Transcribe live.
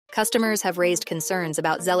Customers have raised concerns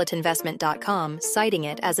about zealotinvestment.com, citing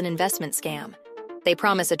it as an investment scam. They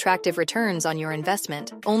promise attractive returns on your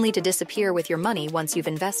investment, only to disappear with your money once you've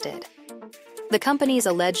invested. The company's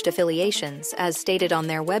alleged affiliations, as stated on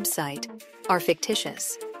their website, are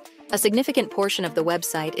fictitious. A significant portion of the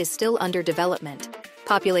website is still under development,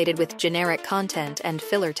 populated with generic content and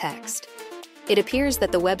filler text. It appears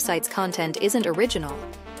that the website's content isn't original,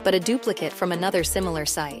 but a duplicate from another similar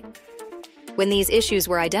site. When these issues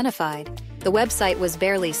were identified, the website was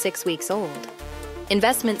barely 6 weeks old.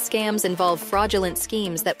 Investment scams involve fraudulent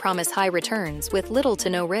schemes that promise high returns with little to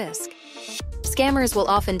no risk. Scammers will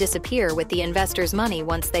often disappear with the investor's money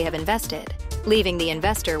once they have invested, leaving the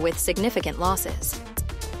investor with significant losses.